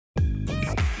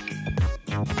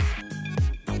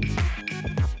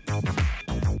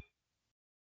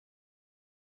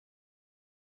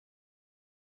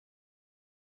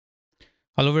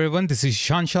Hello everyone, this is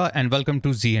Shah and welcome to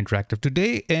Zinteractive.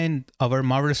 Today in our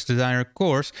Marvelous Designer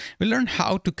course, we'll learn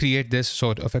how to create this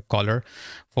sort of a collar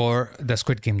for the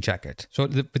Squid Game jacket. So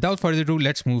without further ado,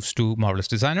 let's move to Marvelous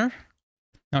Designer.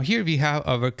 Now here we have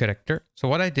our character. So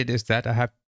what I did is that I have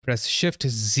pressed Shift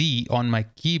Z on my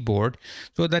keyboard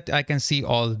so that I can see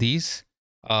all these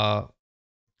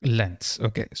lengths.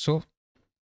 Okay, so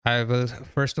I will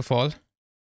first of all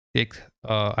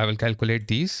I will calculate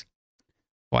these.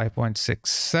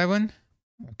 5.67,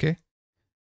 okay,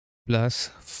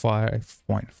 plus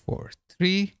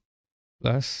 5.43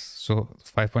 plus, so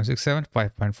 5.67,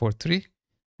 5.43,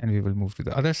 and we will move to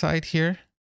the other side here.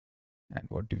 And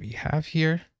what do we have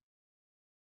here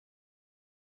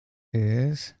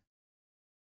is,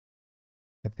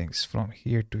 I think it's from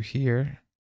here to here.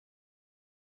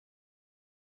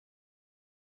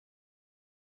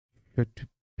 Should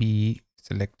be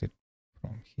selected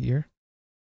from here.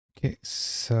 Okay,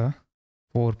 so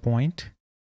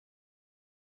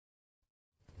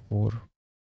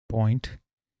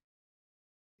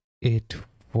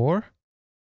 4.84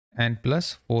 and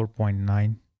plus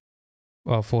 4.9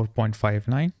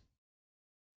 4.59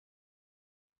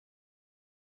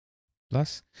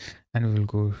 plus, and we will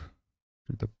go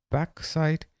to the back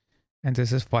side, and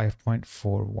this is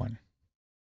 5.41.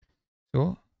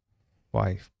 So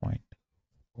 5.4.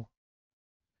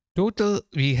 Total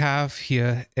we have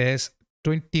here is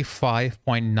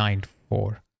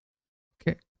 25.94.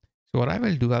 Okay, so what I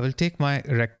will do, I will take my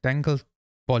rectangle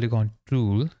polygon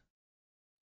tool,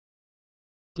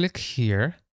 click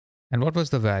here, and what was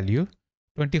the value?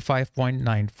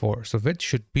 25.94. So width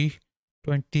should be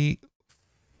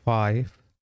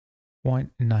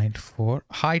 25.94.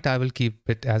 Height, I will keep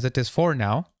it as it is for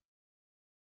now.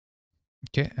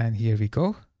 Okay, and here we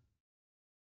go.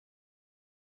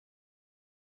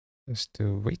 Just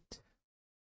to wait.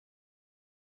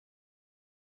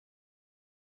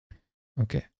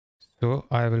 Okay, so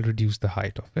I will reduce the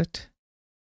height of it.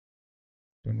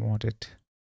 Don't want it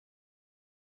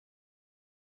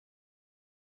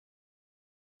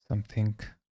something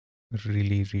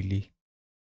really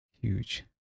huge.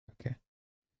 Okay,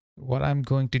 what I'm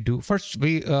going to do first,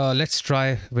 let's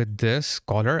try with this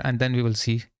collar, and then we will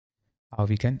see how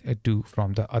we can do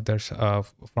from the other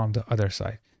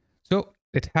side. So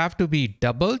it have to be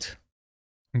doubled,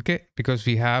 okay, because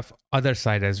we have other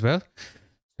side as well.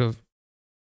 So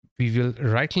we will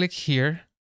right click here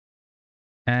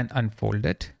and unfold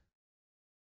it,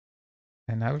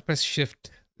 and I will press Shift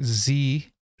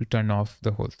Z to turn off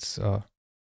the whole thing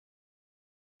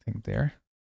there.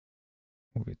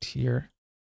 Move it here,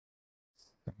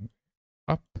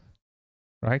 up,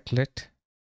 right click,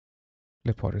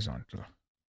 flip horizontal.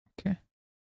 Okay,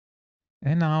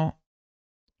 and now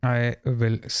I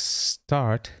will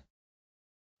start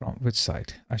from which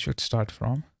side? I should start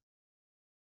from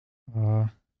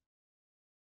the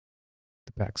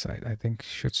back side. I think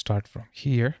should start from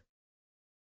here.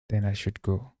 Then I should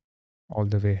go all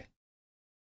the way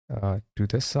to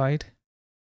this side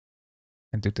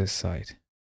and to this side.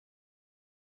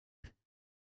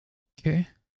 Okay,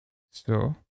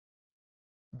 so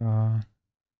I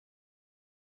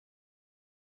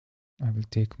will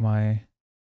take my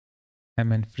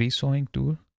MN free sewing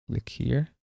tool, click here,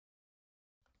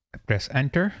 press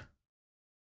enter,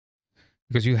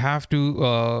 because you have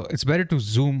to, it's better to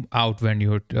zoom out when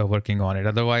you're working on it,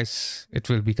 otherwise it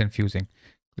will be confusing.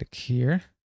 Click here.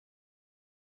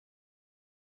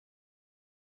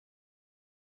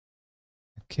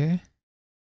 Okay.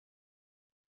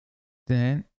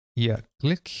 Then, yeah,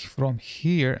 click from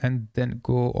here and then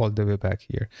go all the way back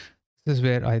here. This is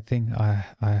where I think I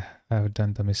have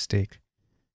done the mistake.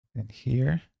 Then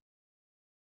here,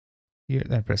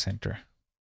 then press enter.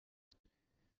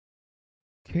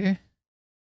 Okay.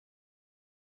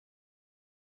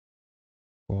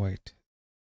 Quite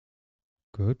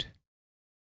good,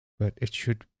 but it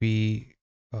should be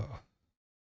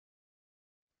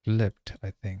flipped,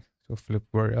 I think. So flip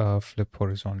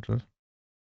horizontal.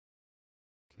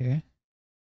 Okay.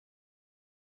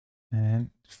 And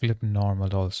flip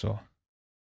normal also.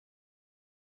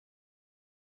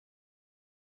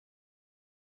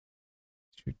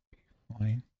 Should be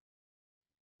fine.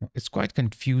 No, it's quite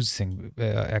confusing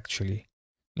actually.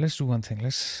 Let's do one thing.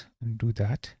 Let's undo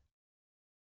that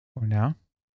for now.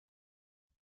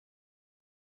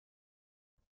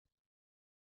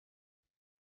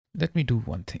 Let me do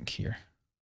one thing here.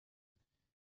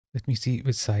 Let me see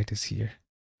which side is here.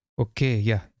 Okay,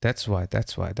 yeah, that's why.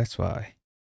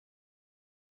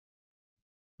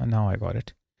 And now I got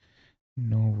it.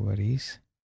 No worries.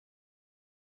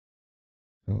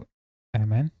 So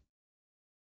mn,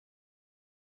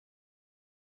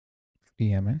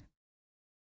 free mn,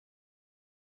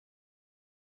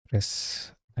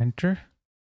 press enter,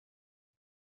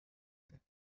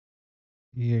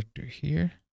 here to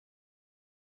here,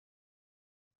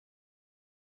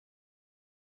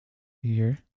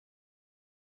 here,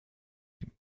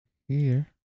 here,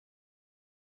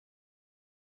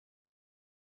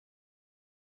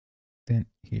 then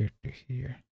here to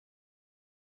here.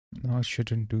 No, it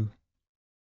shouldn't do.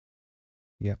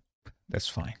 Yep, that's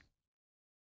fine.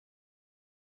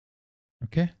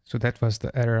 Okay, so that was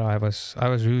the error. I was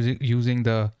using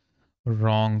the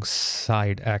wrong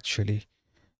side actually.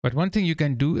 But one thing you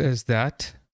can do is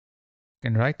that you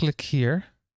can right click here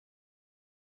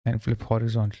and flip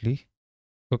horizontally.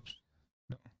 Oops,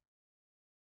 no,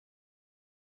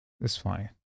 it's fine.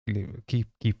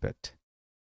 Keep it.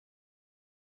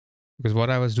 Because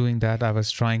what I was doing that I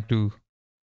was trying to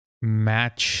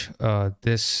match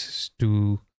this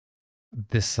to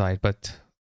this side, but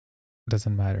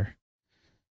doesn't matter.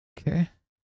 Okay,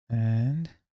 and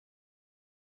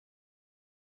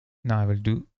now I will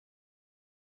do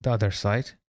the other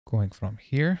side, going from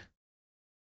here,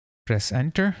 press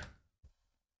enter,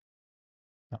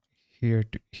 now here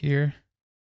to here,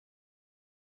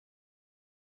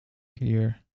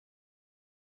 here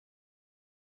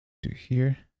to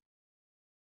here,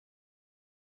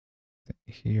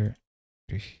 here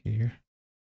to here,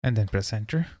 and then press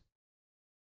enter.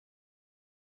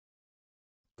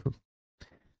 Cool.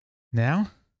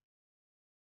 Now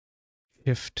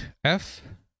Shift F,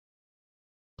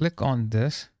 click on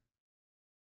this,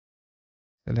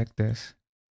 select this,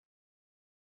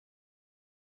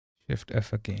 Shift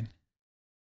F again.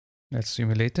 Let's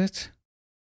simulate it.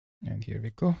 And here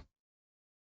we go.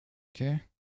 Okay.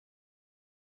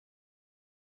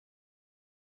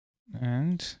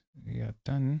 And we are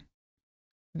done.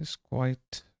 It's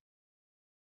quite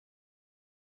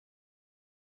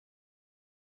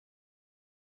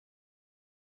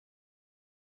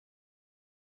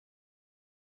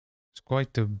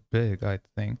a big, I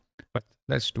think. But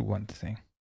let's do one thing.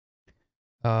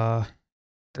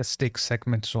 Let's take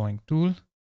segment sewing tool.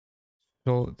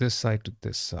 So this side to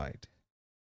this side,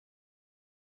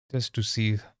 just to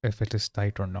see if it is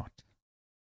tight or not.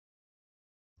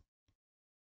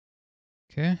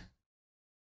 Okay.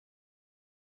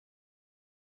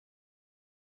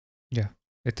 Yeah,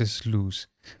 it is loose.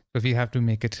 So we have to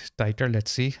make it tighter.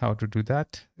 Let's see how to do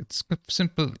that. It's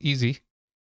simple, easy.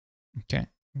 Okay,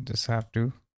 just have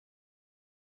to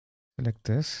select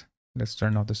this. Let's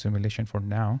turn off the simulation for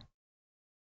now.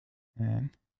 And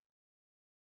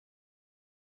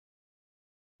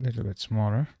a little bit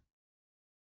smaller.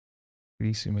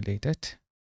 Resimulate it.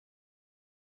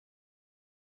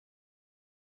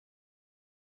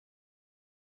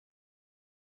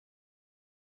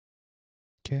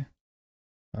 Okay.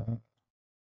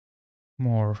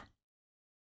 More.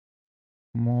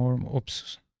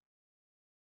 Oops.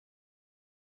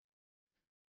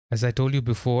 As I told you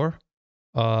before,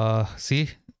 see,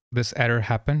 this error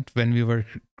happened when we were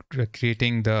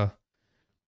creating the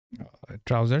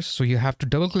trousers. So you have to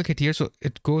double click it here. So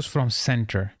it goes from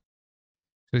center.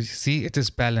 So you see, it is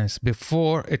balanced.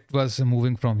 Before it was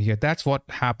moving from here. That's what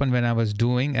happened when I was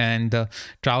doing, and the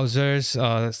trousers,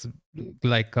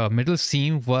 middle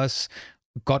seam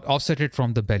got offsetted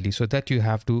from the belly. So that you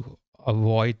have to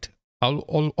avoid. I'll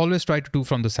always try to do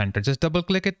from the center. Just double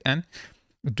click it and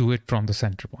do it from the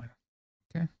center point.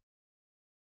 Okay.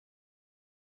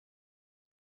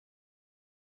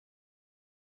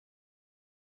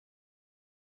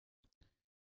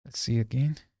 Let's see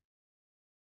again.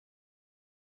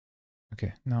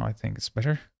 Okay, now I think it's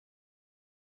better.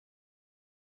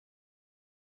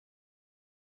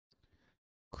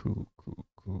 Cool.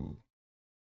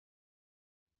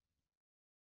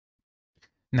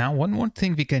 Now, one more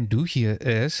thing we can do here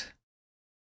is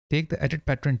take the edit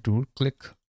pattern tool, click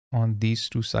on these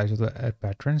two sides of the edit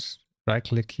patterns, right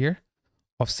click here,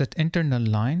 offset internal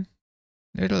line,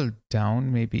 little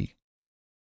down, maybe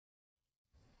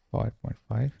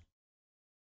 5.5.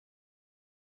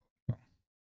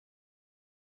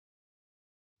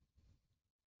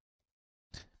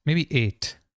 Maybe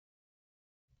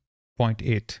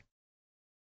 8.8.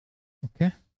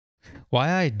 Okay.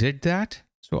 Why I did that?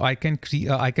 So I can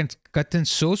cut and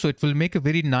sew, so it will make a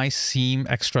very nice seam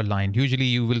extra line. Usually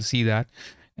you will see that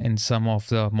in some of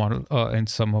the model, in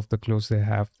some of the clothes they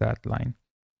have that line.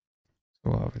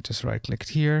 So I will just right click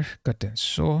here, cut and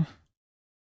sew.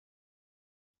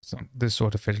 So this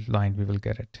sort of a line we will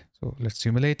get it. So let's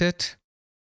simulate it.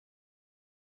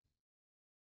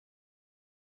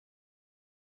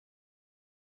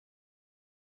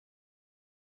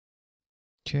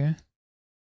 Okay.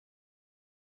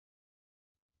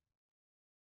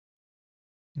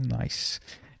 Nice.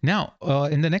 Now,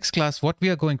 in the next class, what we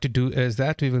are going to do is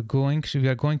that we are going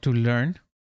to learn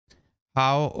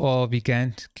how we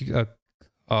can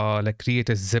like create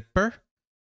a zipper.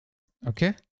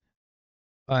 Okay.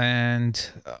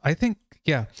 And I think,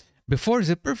 yeah, before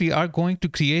zipper, we are going to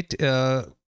create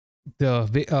the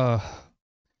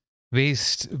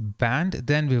waistband.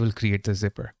 Then we will create the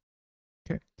zipper.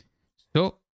 Okay.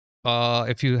 So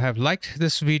if you have liked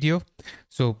this video,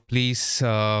 so please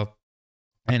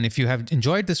and if you have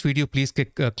enjoyed this video, please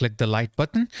click the like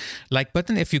button.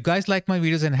 If you guys like my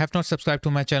videos and have not subscribed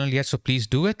to my channel yet, so please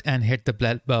do it and hit the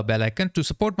bell icon. To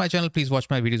support my channel, please watch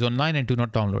my videos online and do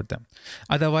not download them.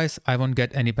 Otherwise, I won't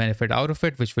get any benefit out of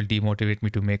it, which will demotivate me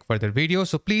to make further videos.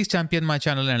 So please champion my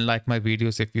channel and like my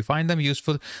videos if you find them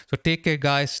useful. So take care,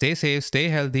 guys. Stay safe, stay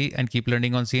healthy, and keep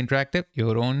learning on Zinteractive,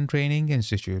 your own training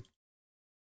institute.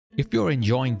 If you're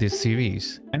enjoying this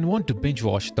series and want to binge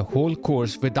watch the whole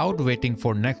course without waiting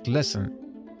for next lesson,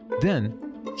 then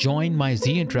join my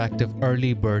Zinteractive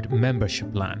Early Bird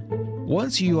membership plan.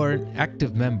 Once you are an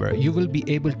active member, you will be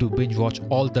able to binge watch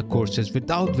all the courses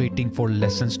without waiting for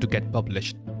lessons to get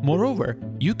published. Moreover,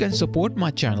 you can support my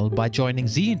channel by joining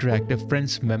Zinteractive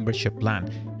Friends membership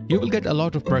plan. You will get a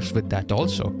lot of perks with that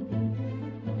also.